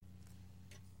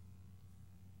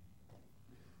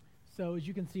So as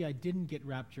you can see, I didn't get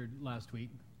raptured last week.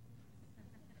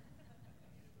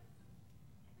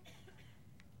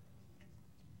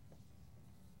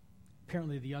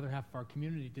 Apparently the other half of our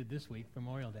community did this week,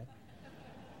 Memorial Day.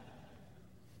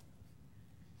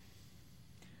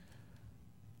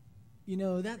 You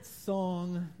know, that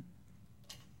song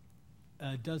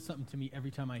does something to me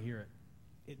every time I hear it.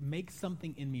 It makes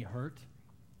something in me hurt,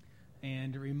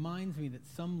 and it reminds me that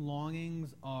some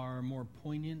longings are more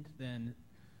poignant than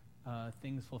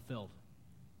things fulfilled.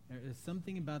 There is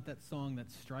something about that song that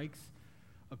strikes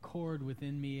a chord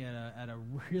within me at a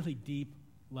really deep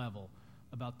level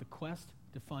about the quest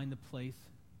to find the place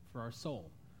for our soul.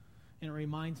 And it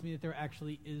reminds me that there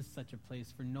actually is such a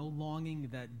place, for no longing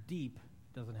that deep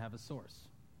doesn't have a source.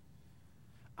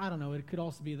 I don't know, it could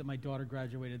also be that my daughter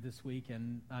graduated this week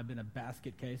and I've been a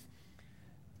basket case.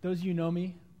 Those of you who know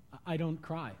me, I don't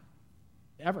cry,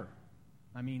 ever.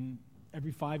 I mean,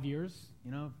 every 5 years,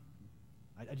 you know,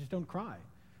 I just don't cry.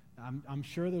 I'm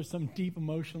sure there's some deep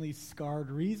emotionally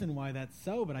scarred reason why that's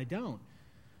so, but I don't.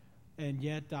 And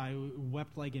yet I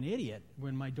wept like an idiot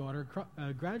when my daughter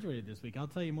graduated this week. I'll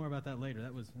tell you more about that later.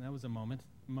 That was a moment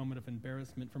of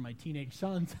embarrassment for my teenage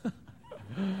sons.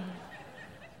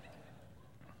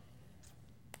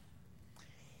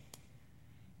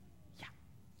 Yeah.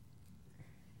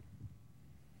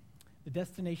 The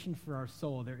destination for our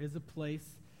soul. There is a place.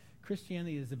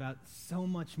 Christianity is about so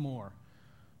much more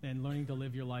than learning to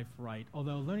live your life right.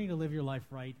 Although learning to live your life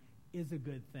right is a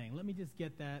good thing. Let me just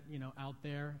get that, out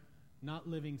there. Not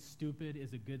living stupid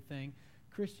is a good thing.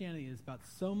 Christianity is about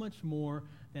so much more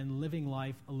than living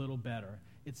life a little better.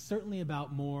 It's certainly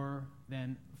about more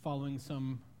than following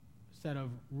some set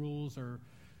of rules or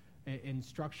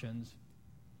instructions.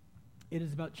 It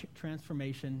is about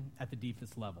transformation at the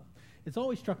deepest level. It's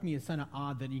always struck me as kind of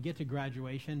odd that you get to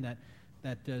graduation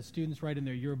that students write in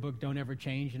their yearbook, "Don't ever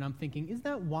change," and I'm thinking, is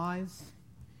that wise?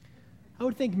 I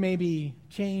would think maybe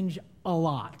change a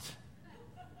lot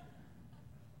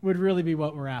would really be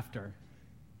what we're after.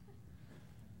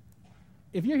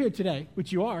 If you're here today,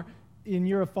 which you are, and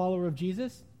you're a follower of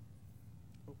Jesus,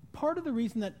 part of the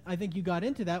reason that I think you got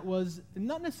into that was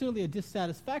not necessarily a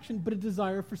dissatisfaction, but a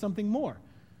desire for something more.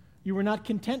 You were not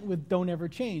content with "don't ever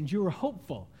change." You were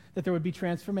hopeful that there would be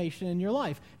transformation in your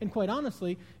life. And quite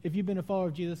honestly, if you've been a follower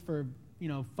of Jesus for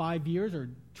 5 years or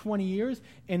 20 years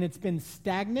and it's been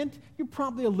stagnant, you're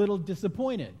probably a little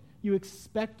disappointed. You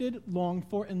expected, longed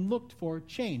for, and looked for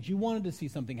change. You wanted to see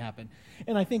something happen.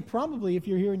 And I think probably if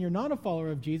you're here and you're not a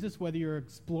follower of Jesus, whether you're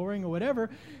exploring or whatever,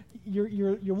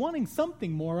 you're wanting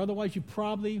something more, otherwise you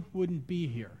probably wouldn't be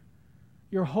here.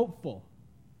 You're hopeful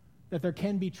that there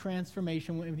can be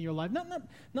transformation in your life.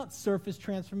 Not surface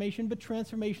transformation, but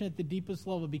transformation at the deepest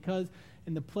level, because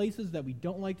in the places that we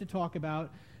don't like to talk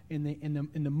about,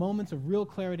 in the moments of real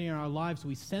clarity in our lives,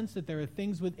 we sense that there are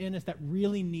things within us that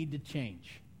really need to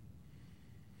change.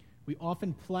 We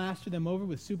often plaster them over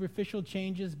with superficial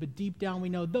changes, but deep down we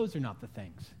know those are not the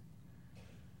things.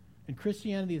 And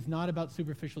Christianity is not about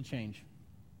superficial change.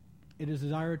 It is a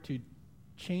desire to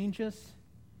change us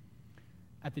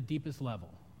at the deepest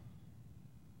level.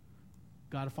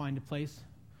 Got to find a place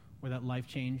where that life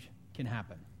change can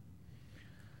happen.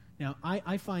 Now,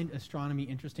 I find astronomy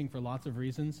interesting for lots of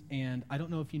reasons, and I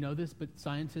don't know if you know this, but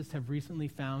scientists have recently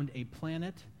found a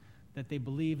planet that they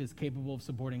believe is capable of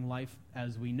supporting life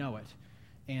as we know it.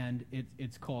 And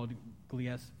it's called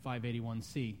Gliese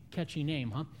 581c. Catchy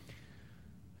name, huh?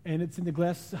 And it's in the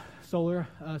Gliese solar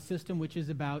system, which is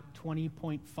about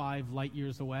 20.5 light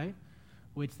years away,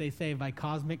 which they say by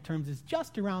cosmic terms is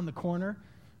just around the corner,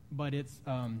 but it's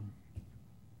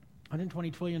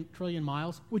 120 trillion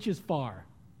miles, which is far,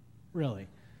 really.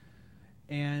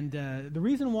 And the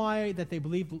reason why that they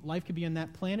believe life could be on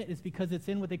that planet is because it's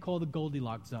in what they call the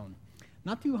Goldilocks zone.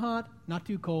 Not too hot, not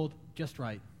too cold, just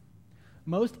right.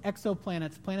 Most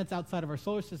exoplanets, planets outside of our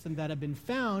solar system that have been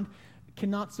found,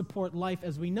 cannot support life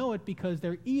as we know it because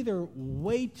they're either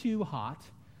way too hot,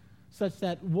 such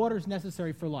that water is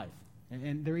necessary for life.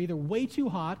 And they're either way too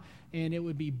hot, and it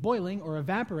would be boiling or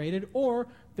evaporated, or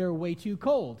they're way too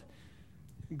cold.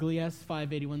 Gliese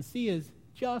 581c is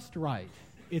just right.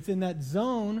 It's in that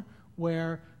zone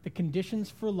where the conditions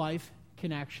for life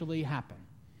can actually happen.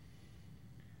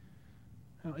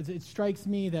 Now, it strikes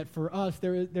me that for us,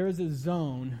 there is a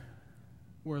zone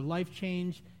where life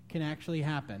change can actually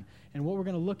happen. And what we're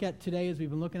going to look at today, as we've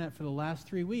been looking at for the last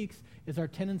 3 weeks, is our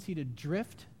tendency to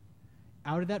drift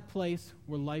out of that place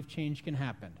where life change can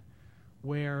happen,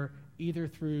 where either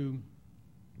through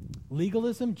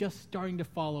legalism, just starting to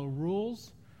follow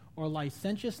rules, our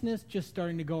licentiousness just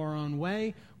starting to go our own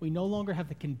way. We no longer have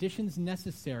the conditions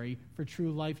necessary for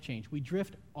true life change. We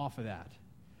drift off of that.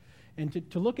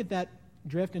 And to look at that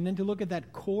drift and then to look at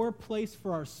that core place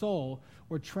for our soul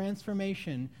where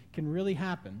transformation can really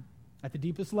happen at the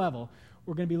deepest level,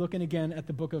 we're going to be looking again at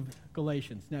the book of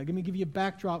Galatians. Now, let me give you a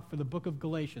backdrop for the book of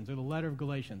Galatians, or the letter of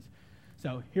Galatians.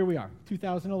 So here we are,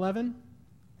 2011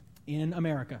 in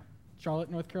America, Charlotte,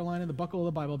 North Carolina, the buckle of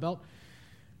the Bible Belt.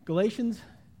 Galatians,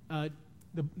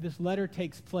 this letter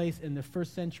takes place in the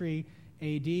 1st century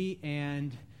A.D.,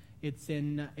 and it's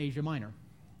in Asia Minor.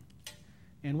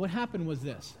 And what happened was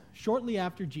this. Shortly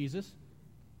after Jesus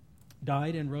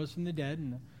died and rose from the dead in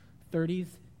the 30s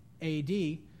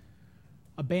A.D.,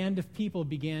 a band of people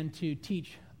began to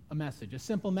teach a message, a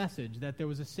simple message, that there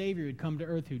was a Savior who had come to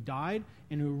earth who died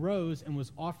and who rose and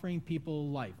was offering people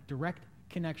life, direct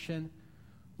connection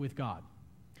with God.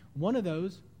 One of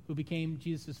those who became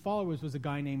Jesus' followers was a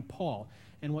guy named Paul.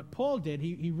 And what Paul did,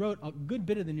 he wrote a good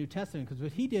bit of the New Testament, because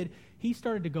what he did, he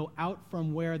started to go out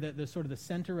from where the sort of the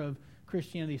center of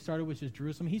Christianity started, which is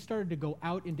Jerusalem. He started to go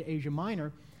out into Asia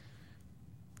Minor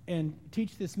and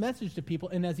teach this message to people.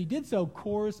 And as he did so,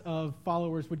 cores of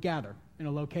followers would gather in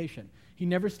a location. He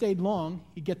never stayed long.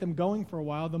 He'd get them going for a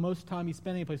while. The most time he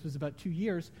spent any place was about 2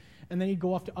 years. And then he'd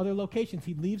go off to other locations.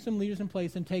 He'd leave some leaders in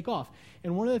place and take off.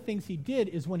 And one of the things he did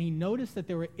is when he noticed that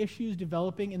there were issues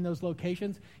developing in those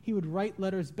locations, he would write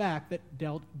letters back that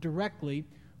dealt directly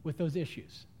with those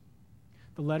issues.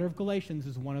 The letter of Galatians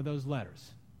is one of those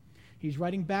letters. He's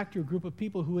writing back to a group of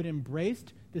people who had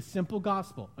embraced this simple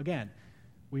gospel. Again,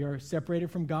 we are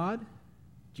separated from God.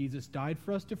 Jesus died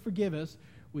for us to forgive us.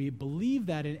 We believe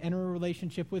that and enter a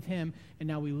relationship with him, and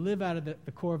now we live out of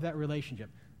the core of that relationship.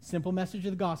 Simple message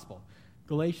of the gospel.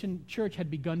 Galatian church had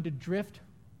begun to drift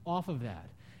off of that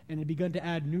and had begun to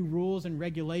add new rules and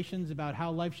regulations about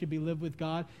how life should be lived with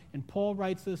God, and Paul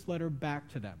writes this letter back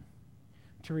to them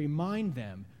to remind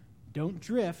them, don't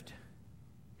drift,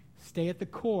 stay at the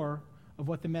core of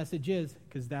what the message is,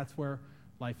 because that's where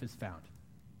life is found.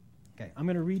 Okay, I'm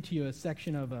going to read to you a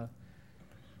section of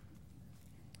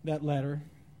that letter.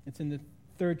 It's in the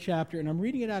 3rd chapter, and I'm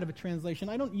reading it out of a translation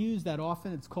I don't use that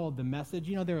often. It's called The Message.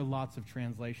 You know, there are lots of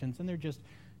translations, and they're just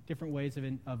different ways of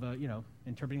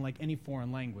interpreting like any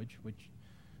foreign language, which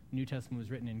the New Testament was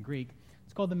written in Greek.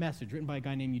 It's called The Message, written by a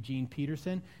guy named Eugene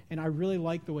Peterson, and I really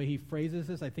like the way he phrases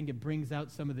this. I think it brings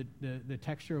out some of the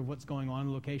texture of what's going on in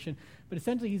the location. But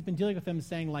essentially, he's been dealing with them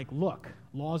saying, like, look,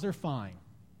 laws are fine.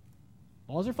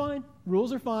 Laws are fine.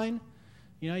 Rules are fine.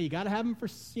 You know, you got to have them for,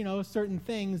 certain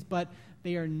things, but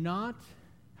they are not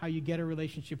how you get a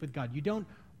relationship with God. You don't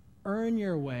earn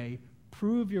your way,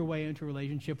 prove your way into a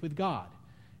relationship with God.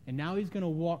 And now he's going to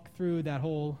walk through that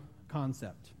whole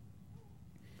concept.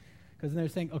 Because they're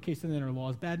saying, okay, so then our law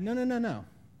is bad. No.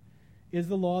 Is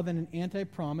the law then an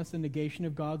anti-promise and negation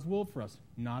of God's will for us?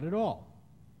 Not at all.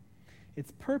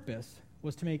 Its purpose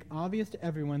was to make obvious to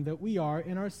everyone that we are,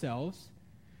 in ourselves,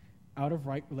 out of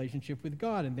right relationship with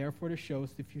God, and therefore to show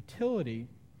us the futility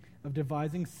of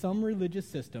devising some religious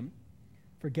system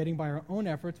for getting by our own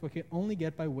efforts what we can only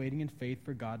get by waiting in faith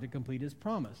for God to complete his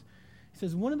promise. He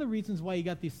says one of the reasons why you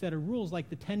got these set of rules like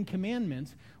the 10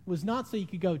 Commandments was not so you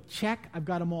could go, check, I've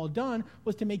got them all done,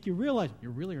 was to make you realize you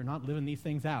really are not living these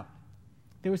things out.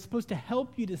 They were supposed to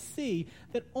help you to see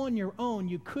that on your own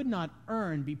you could not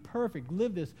earn, be perfect,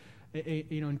 live this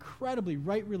incredibly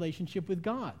right relationship with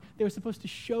God. They were supposed to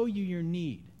show you your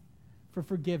need for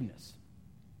forgiveness.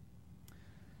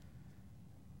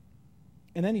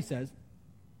 And then he says,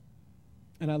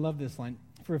 and I love this line,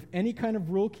 for if any kind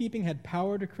of rule-keeping had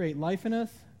power to create life in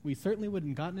us, we certainly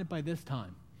wouldn't have gotten it by this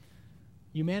time.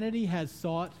 Humanity has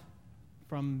sought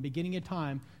from beginning of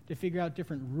time to figure out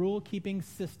different rule-keeping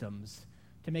systems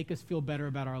to make us feel better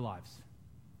about our lives.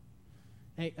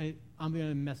 Hey, I'm going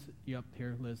to mess you up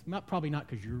here, Liz. Probably not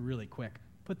because you're really quick.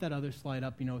 Put that other slide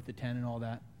up, with the 10 and all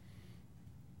that.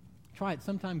 Try it.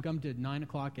 Sometime come to 9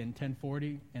 o'clock and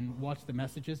 10:40 and watch the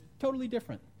messages. Totally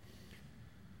different.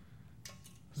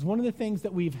 Because one of the things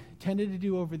that we've tended to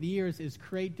do over the years is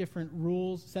create different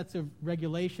rules, sets of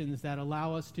regulations that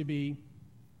allow us to be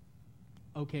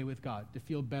okay with God, to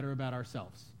feel better about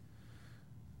ourselves.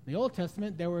 In the Old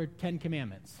Testament, there were 10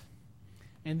 commandments.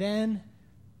 And then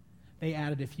they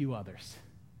added a few others.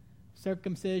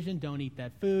 circumcision, don't eat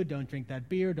that food, don't drink that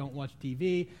beer, don't watch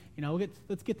TV.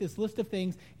 Let's get this list of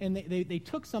things. And they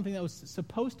took something that was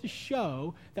supposed to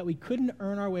show that we couldn't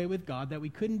earn our way with God, that we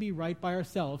couldn't be right by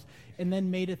ourselves, and then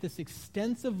made it this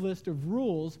extensive list of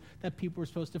rules that people were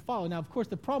supposed to follow. Now, of course,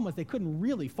 the problem was they couldn't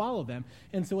really follow them.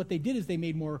 And so what they did is they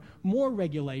made more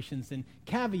regulations and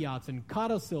caveats and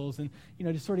codicils and,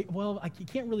 just sort of, you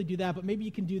can't really do that, but maybe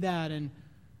you can do that. And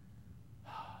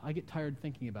I get tired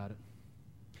thinking about it.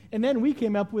 And then we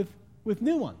came up with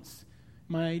new ones.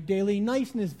 My daily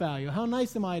niceness value. How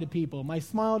nice am I to people? My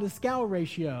smile to scowl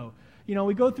ratio. We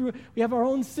have our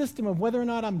own system of whether or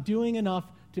not I'm doing enough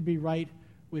to be right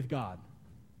with God.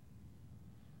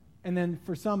 And then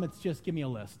for some, it's just give me a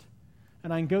list.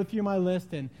 And I can go through my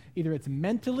list, and either it's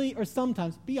mentally or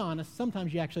sometimes, be honest,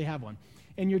 sometimes you actually have one.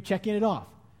 And you're checking it off.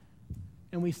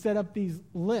 And we set up these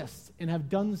lists and have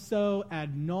done so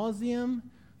ad nauseum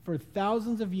for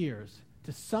thousands of years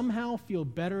to somehow feel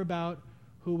better about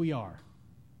who we are.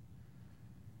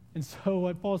 And so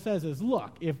what Paul says is,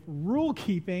 look, if rule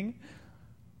keeping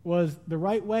was the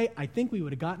right way, I think we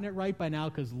would have gotten it right by now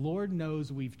because Lord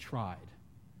knows we've tried.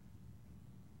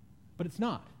 But it's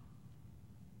not.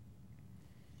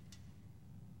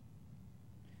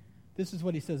 This is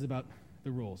what he says about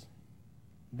the rules.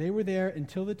 They were there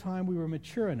until the time we were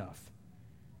mature enough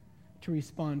to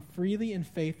respond freely in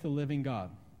faith to the living God.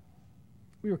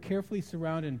 We were carefully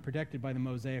surrounded and protected by the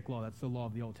Mosaic law. That's the law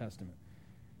of the Old Testament.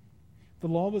 The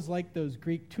law was like those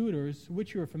Greek tutors,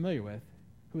 which you are familiar with,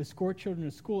 who escort children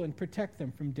to school and protect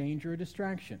them from danger or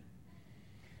distraction,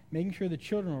 making sure the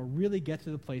children will really get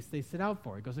to the place they set out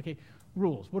for. He goes, okay,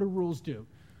 rules. What do rules do?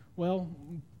 Well,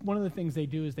 one of the things they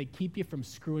do is they keep you from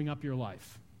screwing up your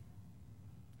life.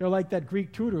 They're like that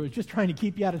Greek tutor who's just trying to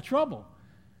keep you out of trouble.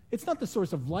 It's not the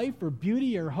source of life or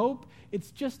beauty or hope.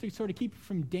 It's just to sort of keep you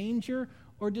from danger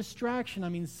or distraction. I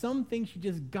mean, some things you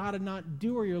just got to not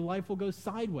do or your life will go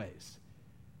sideways.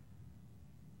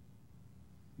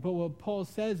 But what Paul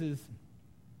says is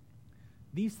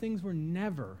these things were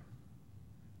never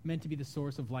meant to be the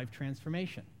source of life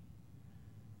transformation.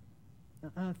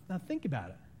 Now think about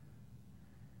it.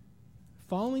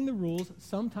 Following the rules,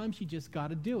 sometimes you just got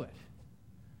to do it.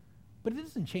 But it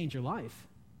doesn't change your life.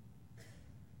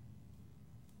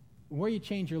 Where you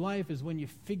change your life is when you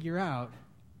figure out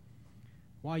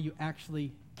why you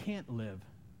actually can't live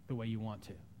the way you want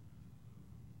to.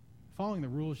 Following the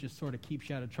rules just sort of keeps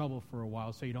you out of trouble for a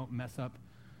while so you don't mess up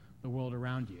the world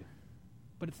around you.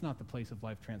 But it's not the place of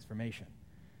life transformation.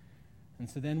 And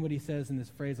so then what he says in this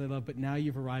phrase I love, but now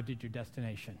you've arrived at your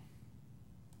destination.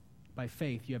 By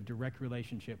faith, you have direct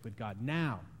relationship with God.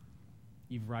 Now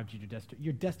you've arrived at your destination.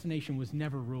 Your destination was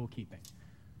never rule keeping.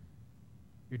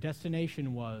 Your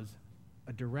destination was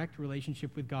a direct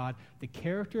relationship with God, the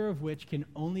character of which can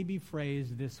only be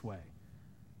phrased this way.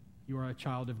 You are a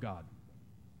child of God.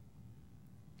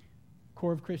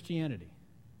 Core of Christianity.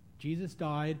 Jesus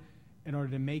died in order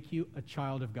to make you a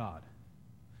child of God.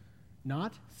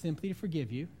 Not simply to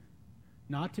forgive you,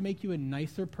 not to make you a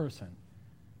nicer person.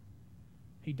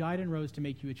 He died and rose to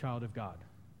make you a child of God,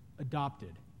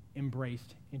 adopted,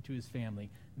 embraced into his family.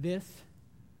 This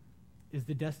is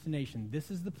the destination.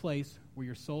 This is the place where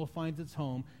your soul finds its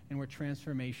home and where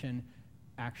transformation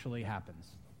actually happens.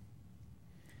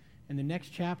 In the next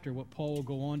chapter, what Paul will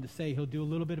go on to say, he'll do a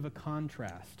little bit of a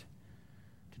contrast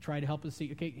to try to help us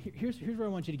see, okay, here's where I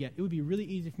want you to get. It would be really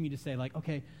easy for me to say, like,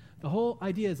 okay, the whole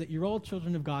idea is that you're all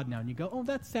children of God now. And you go, oh,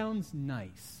 that sounds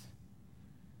nice.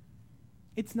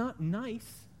 It's not nice.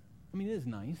 I mean, it is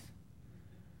nice.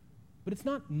 But it's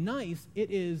not nice. It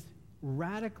is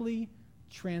radically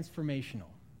transformational.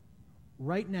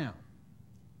 Right now,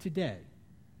 today,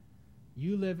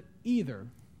 you live either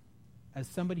as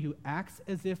somebody who acts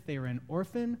as if they are an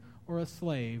orphan or a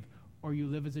slave, or you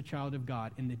live as a child of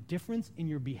God. And the difference in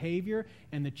your behavior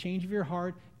and the change of your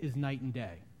heart is night and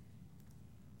day.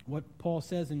 What Paul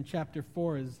says in chapter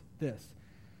 4 is this.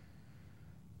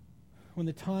 When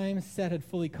the time set had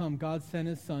fully come, God sent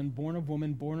his Son, born of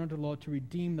woman, born under the law, to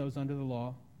redeem those under the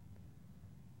law,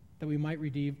 that we might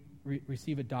receive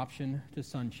adoption to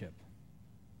sonship.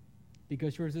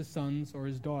 Because you're his sons or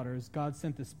his daughters, God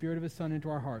sent the Spirit of his Son into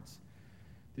our hearts,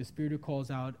 the Spirit who calls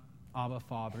out, Abba,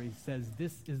 Father. He says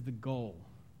this is the goal.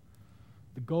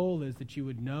 The goal is that you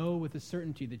would know with a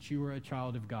certainty that you are a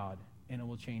child of God, and it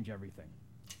will change everything.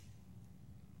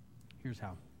 Here's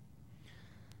how.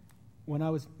 When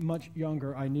I was much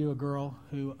younger, I knew a girl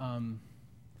who,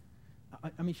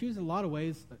 she was in a lot of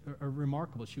ways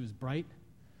remarkable. She was bright.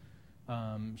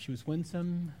 She was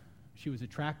winsome. She was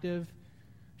attractive.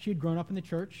 She had grown up in the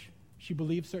church. She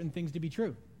believed certain things to be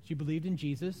true. She believed in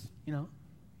Jesus,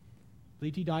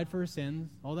 believed he died for her sins,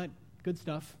 all that good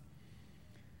stuff.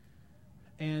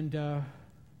 And her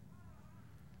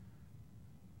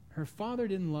father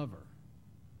didn't love her.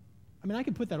 I mean, I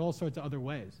could put that all sorts of other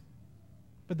ways.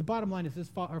 But the bottom line is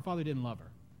her father didn't love her.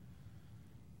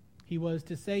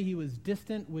 To say he was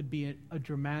distant would be a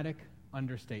dramatic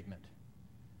understatement.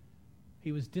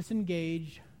 He was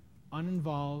disengaged,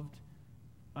 uninvolved,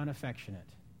 unaffectionate.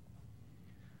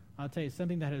 I'll tell you,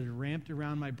 something that has ramped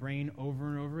around my brain over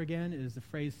and over again is the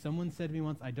phrase someone said to me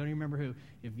once, I don't even remember who,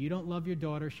 if you don't love your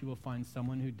daughter, she will find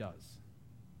someone who does.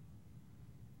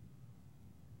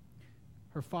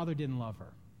 Her father didn't love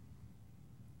her.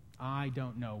 I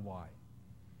don't know why.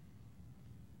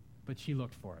 But she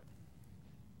looked for it.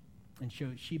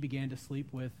 And she began to sleep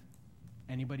with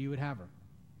anybody who would have her.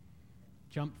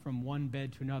 Jumped from one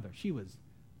bed to another. She was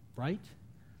bright,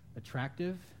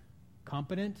 attractive,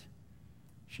 competent.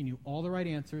 She knew all the right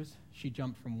answers. She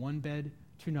jumped from one bed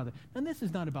to another. And this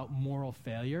is not about moral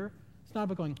failure. It's not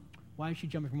about going, why is she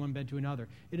jumping from one bed to another?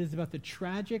 It is about the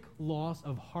tragic loss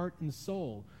of heart and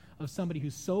soul of somebody who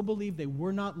so believed they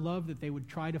were not loved that they would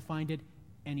try to find it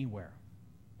anywhere.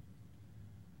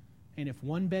 And if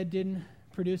one bed didn't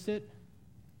produce it,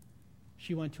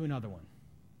 she went to another one.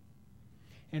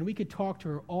 And we could talk to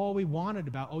her all we wanted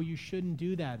about, oh, you shouldn't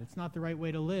do that. It's not the right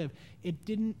way to live. It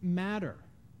didn't matter.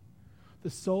 The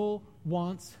soul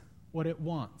wants what it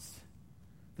wants.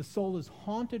 The soul is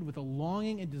haunted with a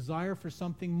longing and desire for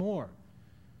something more.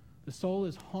 The soul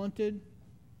is haunted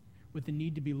with the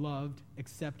need to be loved,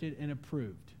 accepted, and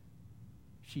approved.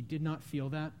 She did not feel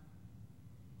that,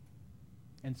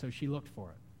 and so she looked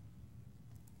for it.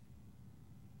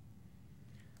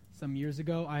 Some years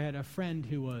ago, I had a friend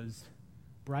who was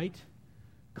bright,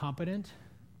 competent,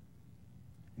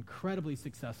 incredibly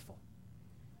successful.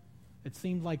 It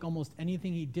seemed like almost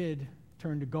anything he did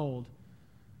turned to gold,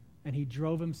 and he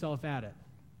drove himself at it.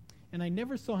 And I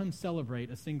never saw him celebrate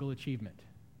a single achievement.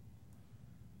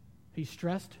 He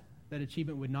stressed that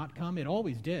achievement would not come. It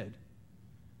always did.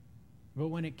 But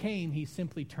when it came, he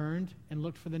simply turned and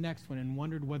looked for the next one and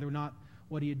wondered whether or not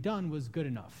what he had done was good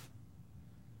enough.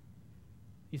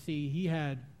 You see, he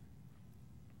had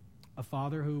a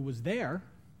father who was there,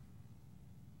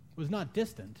 was not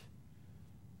distant,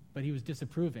 but he was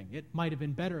disapproving. It might have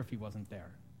been better if he wasn't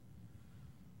there,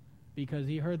 because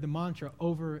he heard the mantra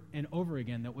over and over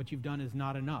again that what you've done is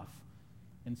not enough.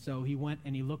 And so he went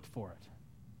and he looked for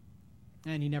it,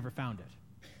 and he never found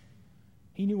it.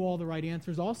 He knew all the right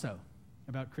answers also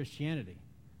about Christianity,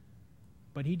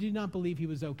 but he did not believe he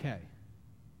was okay.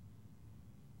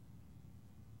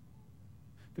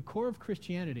 The core of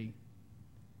Christianity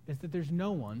is that there's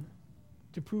no one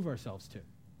to prove ourselves to.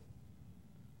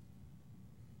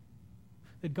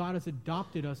 That God has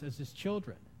adopted us as his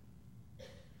children.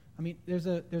 I mean, there's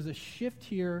a shift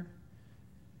here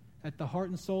at the heart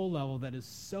and soul level that is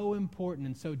so important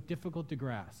and so difficult to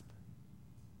grasp.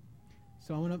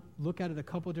 So I want to look at it a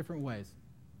couple of different ways.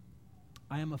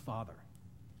 I am a father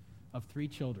of 3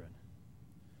 children.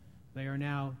 They are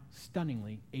now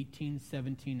stunningly 18,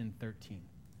 17, and 13.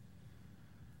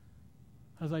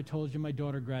 As I told you, my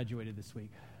daughter graduated this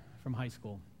week from high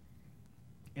school,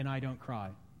 and I don't cry.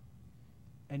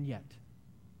 And yet,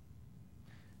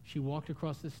 she walked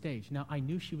across the stage. Now, I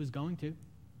knew she was going to.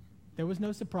 There was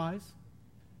no surprise.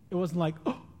 It wasn't like,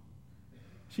 oh,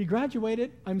 she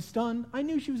graduated. I'm stunned. I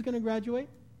knew she was going to graduate.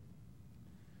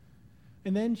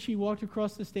 And then she walked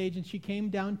across the stage, and she came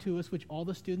down to us, which all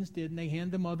the students did, and they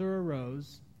hand the mother a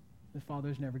rose. The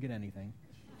fathers never get anything.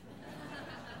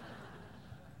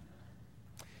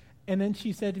 And then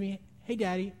she said to me, hey,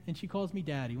 Daddy, and she calls me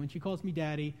Daddy. When she calls me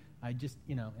Daddy, I just,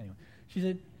 anyway. She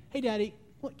said, hey, Daddy,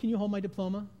 can you hold my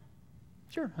diploma?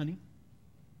 Sure, honey.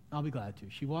 I'll be glad to.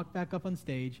 She walked back up on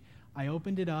stage. I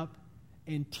opened it up,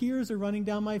 and tears are running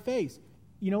down my face.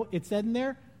 You know, it said in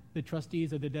there, the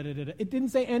trustees of the da-da-da-da. It didn't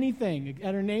say anything. It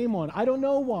had her name on it. I don't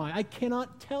know why. I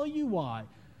cannot tell you why.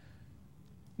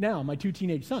 Now, my 2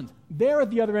 teenage sons, they're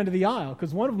at the other end of the aisle,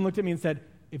 because one of them looked at me and said,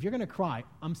 if you're going to cry,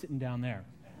 I'm sitting down there.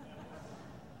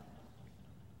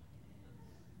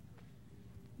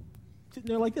 Sitting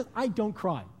there like this. I don't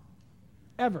cry.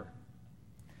 Ever.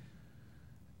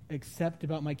 Except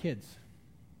about my kids.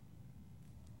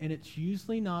 And it's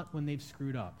usually not when they've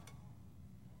screwed up.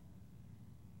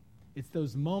 It's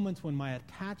those moments when my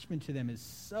attachment to them is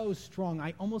so strong,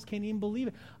 I almost can't even believe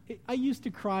it. I used to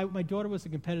cry. My daughter was a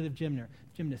competitive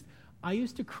gymnast. I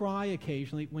used to cry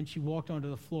occasionally when she walked onto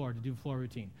the floor to do floor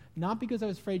routine. Not because I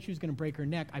was afraid she was going to break her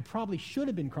neck. I probably should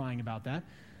have been crying about that.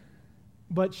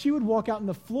 But she would walk out on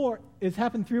the floor. It's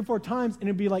happened 3 or 4 times, and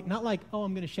it'd be like, not like, oh,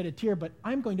 I'm going to shed a tear, but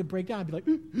I'm going to break down. I'd be like,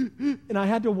 and I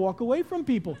had to walk away from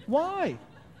people. Why?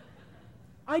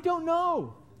 I don't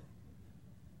know.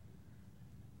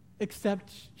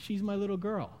 Except she's my little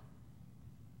girl.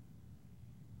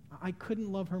 I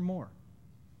couldn't love her more.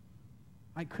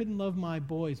 I couldn't love my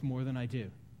boys more than I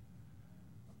do.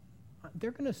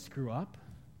 They're going to screw up.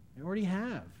 They already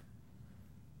have.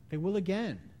 They will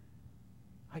again.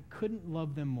 I couldn't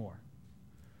love them more.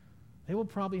 They will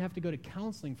probably have to go to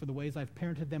counseling for the ways I've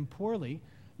parented them poorly.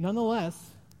 Nonetheless,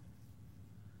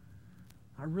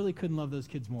 I really couldn't love those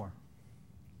kids more.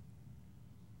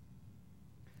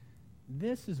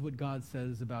 This is what God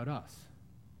says about us.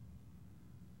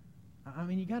 I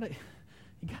mean, you gotta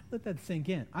let that sink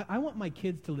in. I want my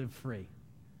kids to live free.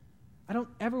 I don't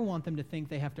ever want them to think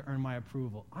they have to earn my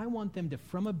approval. I want them to,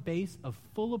 from a base of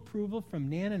full approval from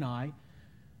Nan and I,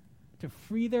 to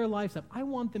free their lives up. I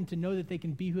want them to know that they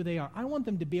can be who they are. I want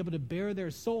them to be able to bear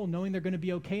their soul knowing they're going to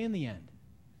be okay in the end.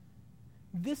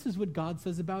 This is what God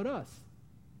says about us.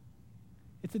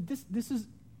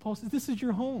 Paul says, this is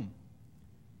your home.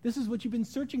 This is what you've been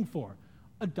searching for.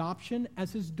 Adoption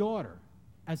as his daughter,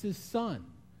 as his son,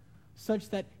 such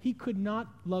that he could not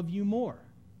love you more.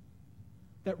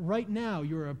 That right now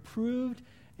you're approved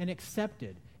and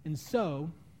accepted, and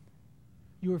so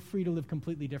you are free to live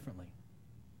completely differently.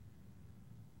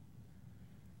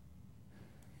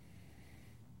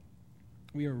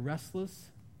 We are restless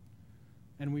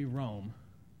and we roam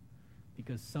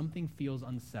because something feels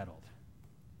unsettled,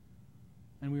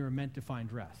 and we are meant to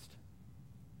find rest.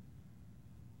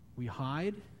 We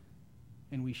hide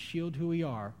and we shield who we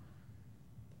are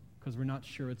because we're not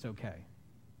sure it's okay.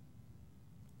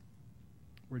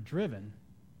 We're driven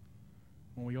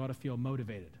when we ought to feel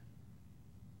motivated.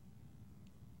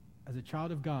 As a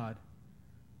child of God,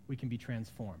 we can be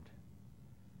transformed.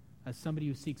 As somebody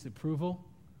who seeks approval,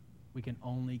 we can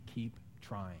only keep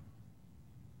trying.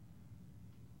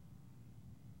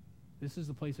 This is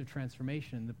the place of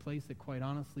transformation, the place that, quite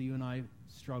honestly, you and I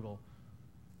struggle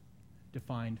to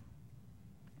find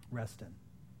rest in.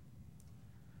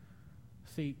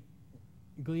 See,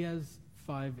 Gliese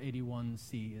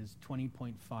 581c is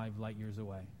 20.5 light years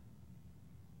away,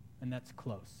 and that's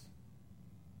close.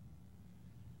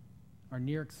 Our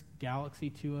nearest galaxy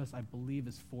to us, I believe,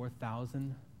 is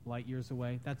 4,000 light years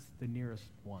away. That's the nearest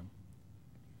one.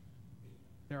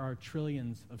 There are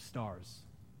trillions of stars,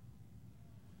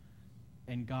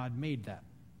 and God made that.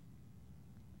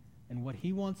 And what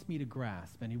he wants me to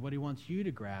grasp, and what he wants you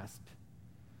to grasp,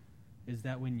 is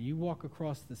that when you walk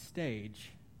across the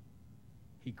stage,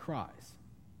 he cries.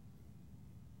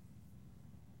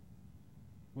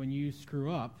 When you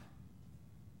screw up,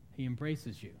 he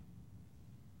embraces you.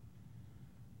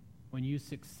 When you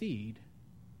succeed,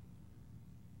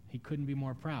 he couldn't be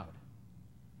more proud.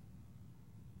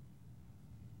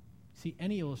 See,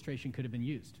 any illustration could have been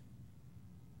used.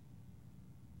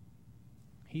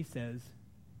 He says,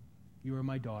 you are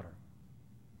my daughter.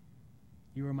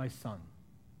 You are my son.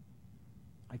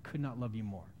 I could not love you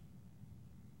more.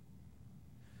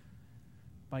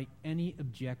 By any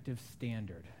objective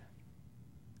standard,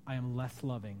 I am less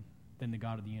loving than the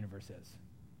God of the universe is.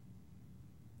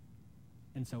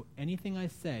 And so anything I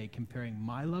say comparing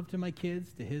my love to my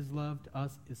kids to his love to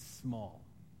us is small.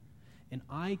 And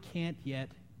I can't yet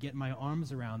get my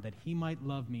arms around that he might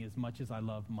love me as much as I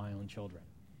love my own children.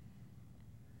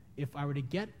 If I were to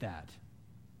get that,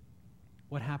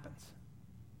 what happens?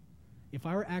 If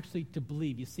I were actually to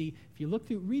believe, you see, if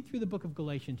you read through the book of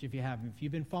Galatians, if you haven't, if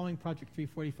you've been following Project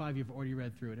 345, you've already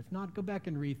read through it. If not, go back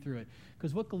and read through it.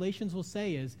 Because what Galatians will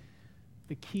say is,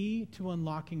 the key to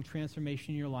unlocking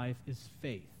transformation in your life is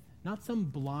faith. Not some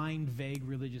blind, vague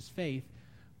religious faith,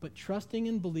 but trusting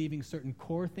and believing certain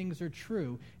core things are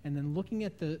true, and then looking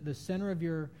at the center of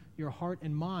your heart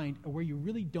and mind where you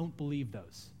really don't believe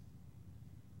those,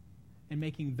 and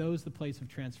making those the place of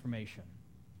transformation.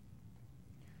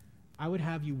 I would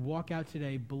have you walk out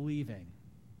today believing,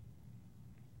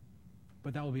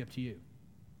 but that will be up to you,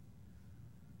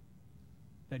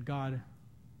 that God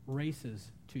races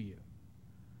to you.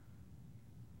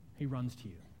 He runs to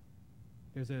you.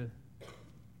 There's a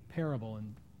parable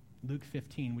in Luke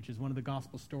 15, which is one of the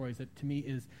gospel stories that to me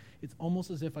it's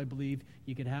almost as if I believe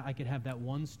I could have that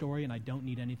one story and I don't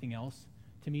need anything else.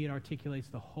 To me, it articulates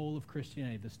the whole of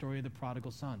Christianity, the story of the prodigal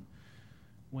son.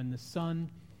 When the son,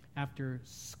 after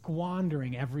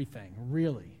squandering everything,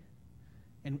 really,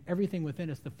 and everything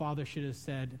within us, the father should have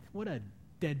said, what a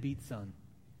deadbeat son.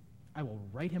 I will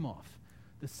write him off.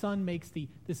 The son makes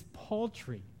this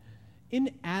paltry,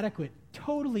 inadequate,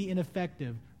 totally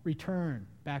ineffective return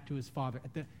back to his father,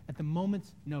 at the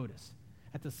moment's notice,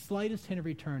 at the slightest hint of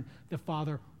return, the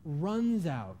father runs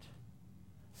out,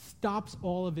 stops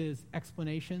all of his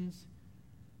explanations,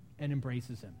 and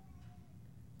embraces him.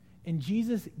 And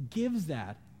Jesus gives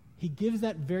that. He gives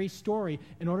that very story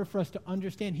in order for us to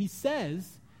understand. He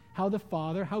says how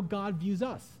God views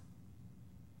us.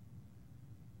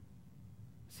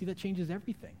 See, that changes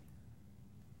everything.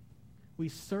 We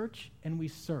search and we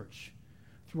search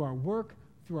through our work,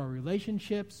 through our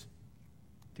relationships,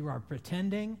 through our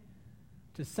pretending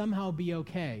to somehow be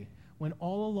okay, when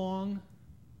all along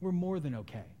we're more than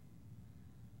okay.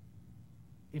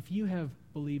 If you have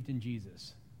believed in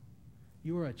Jesus,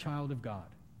 you are a child of God,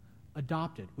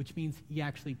 adopted, which means he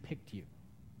actually picked you.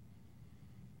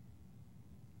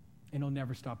 And he'll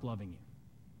never stop loving you.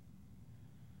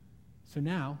 So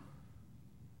now,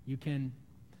 you can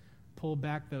pull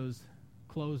back those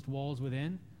closed walls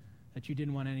within that you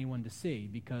didn't want anyone to see,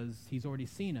 because he's already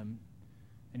seen them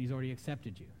and he's already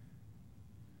accepted you.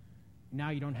 Now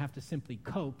you don't have to simply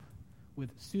cope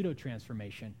with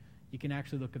pseudo-transformation. You can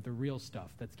actually look at the real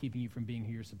stuff that's keeping you from being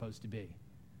who you're supposed to be.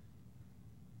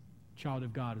 Child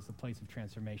of God is the place of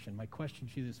transformation. My question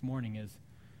to you this morning is,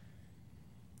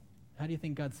 how do you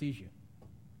think God sees you?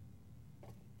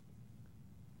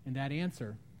 And that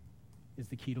answer is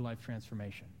the key to life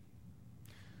transformation.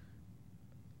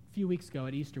 A few weeks ago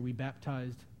at Easter, we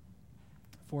baptized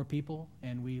 4 people,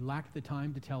 and we lacked the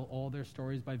time to tell all their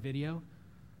stories by video.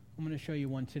 I'm going to show you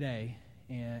one today,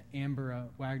 Amber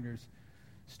Wagner's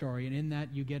story, and in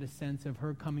that you get a sense of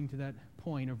her coming to that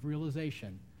point of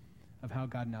realization of how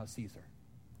God now sees her.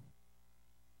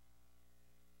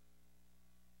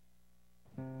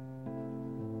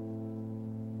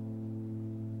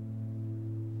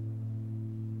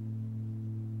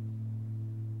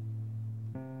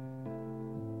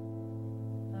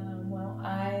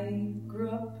 I grew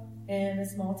up in a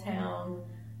small town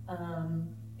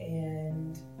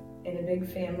and in a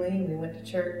big family. We went to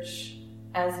church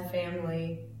as a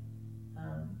family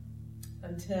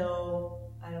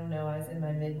until, I was in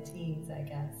my mid-teens, I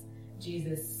guess.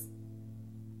 Jesus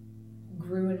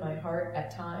grew in my heart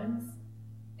at times,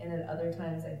 and at other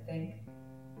times I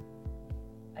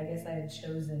guess I had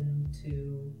chosen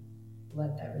to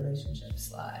let that relationship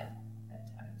slide at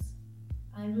times.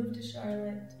 I moved to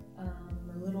Charlotte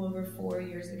a little over 4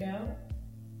 years ago.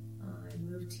 I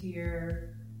moved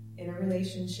here in a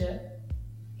relationship,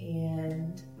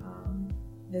 and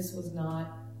this was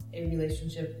not a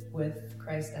relationship with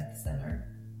Christ at the center.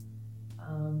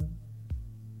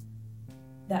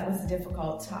 That was a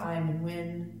difficult time, and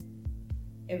when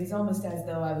it was almost as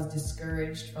though I was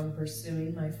discouraged from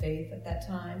pursuing my faith at that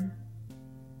time.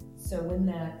 So when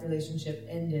that relationship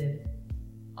ended,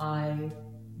 I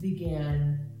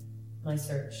began my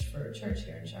search for a church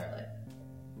here in Charlotte.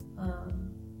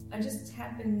 I just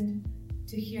happened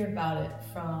to hear about it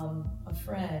from a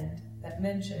friend that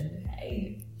mentioned,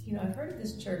 hey, I've heard of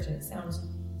this church and it sounds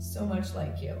so much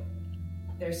like you.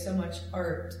 There's so much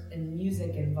art and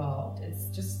music involved. It's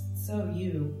just so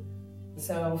you.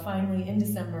 So finally in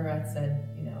December I said,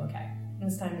 okay,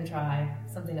 it's time to try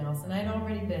something else. And I'd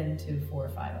already been to 4 or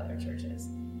 5 other churches.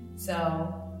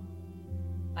 So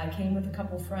I came with a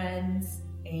couple friends,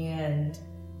 and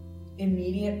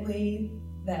immediately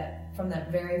from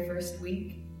that very first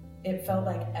week, it felt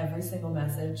like every single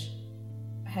message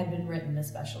had been written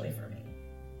especially for me.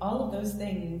 All of those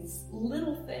things,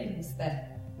 little things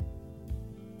that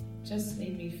just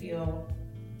made me feel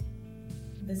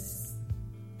this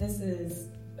is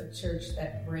a church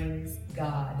that brings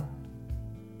God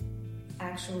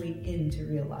actually into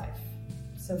real life.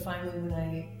 So finally, when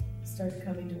I started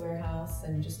coming to Warehouse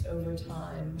and just over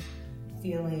time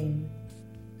feeling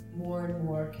more and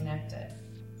more connected,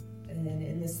 and then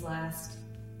in this last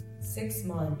 6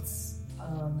 months,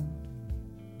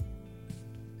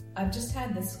 I've just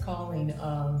had this calling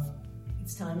of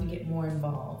it's time to get more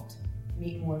involved,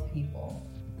 meet more people,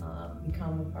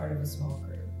 become a part of a small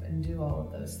group, and do all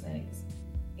of those things.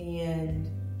 And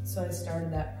so I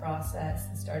started that process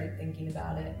and started thinking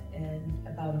about it. And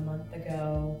about a month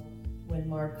ago, when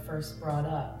Mark first brought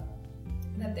up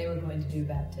that they were going to do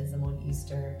baptism on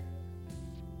Easter,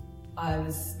 I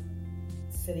was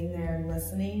sitting there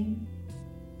listening,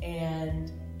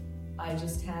 and I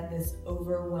just had this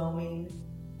overwhelming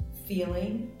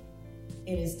feeling,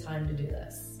 it is time to do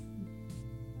this.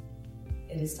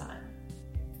 It is time.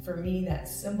 For me, that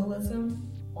symbolism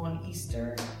on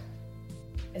Easter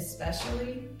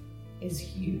especially is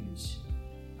huge.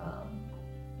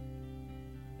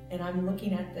 And I'm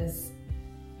looking at this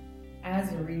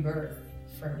as a rebirth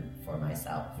for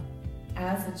myself,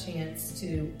 as a chance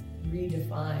to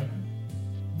redefine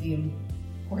the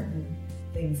important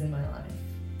things in my life,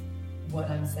 what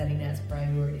I'm setting as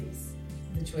priorities,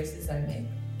 the choices I make,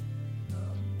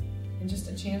 and just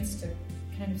a chance to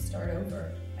kind of start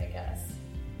over, I guess,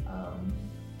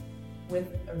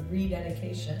 with a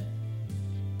rededication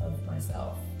of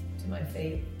myself to my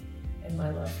faith and my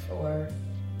love for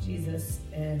Jesus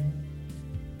and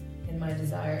my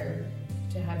desire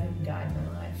to have him guide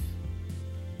my life.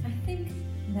 I think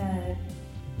that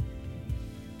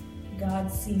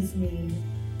God sees me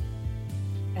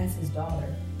as his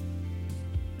daughter,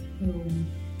 whom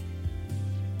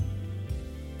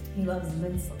he loves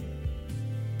immensely,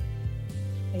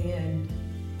 and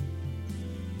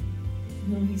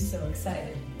whom he's so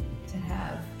excited to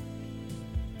have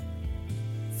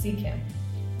seek him.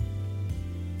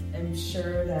 I'm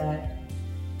sure that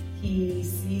he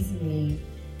sees me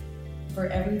for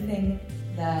everything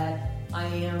that I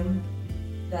am,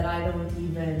 that I don't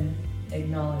even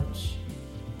acknowledge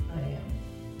I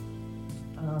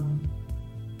am.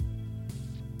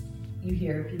 You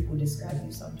hear people describe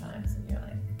you sometimes, and you're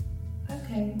like,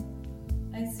 okay,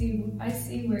 I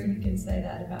see where you can say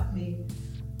that about me.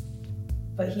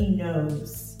 But he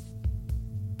knows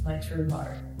my true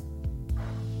heart.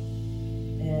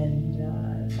 And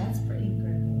that's pretty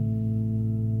incredible.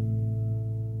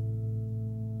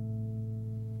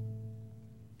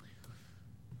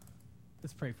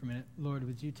 Let's pray for a minute. Lord,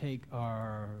 would you take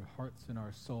our hearts and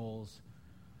our souls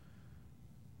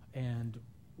and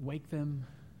wake them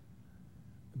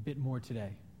a bit more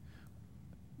today?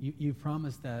 You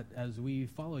promised that as we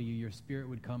follow you, your Spirit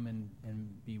would come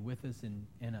and be with us and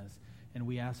in us. And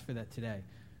we ask for that today,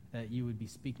 that you would be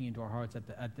speaking into our hearts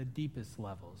at the deepest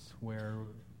levels, where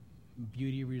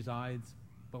beauty resides,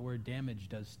 but where damage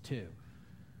does too.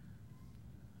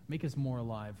 Make us more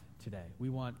alive today. We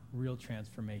want real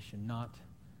transformation, not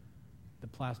the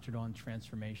plastered-on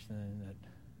transformation that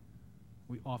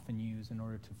we often use in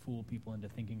order to fool people into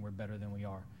thinking we're better than we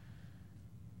are.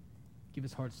 Give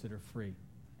us hearts that are free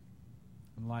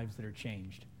and lives that are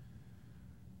changed.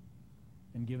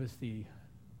 And give us the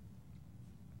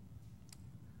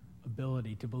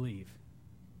ability to believe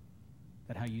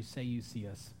that how you say you see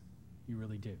us, you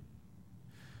really do.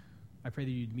 I pray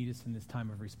that you'd meet us in this time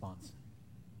of response.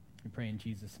 We pray in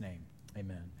Jesus' name.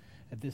 Amen.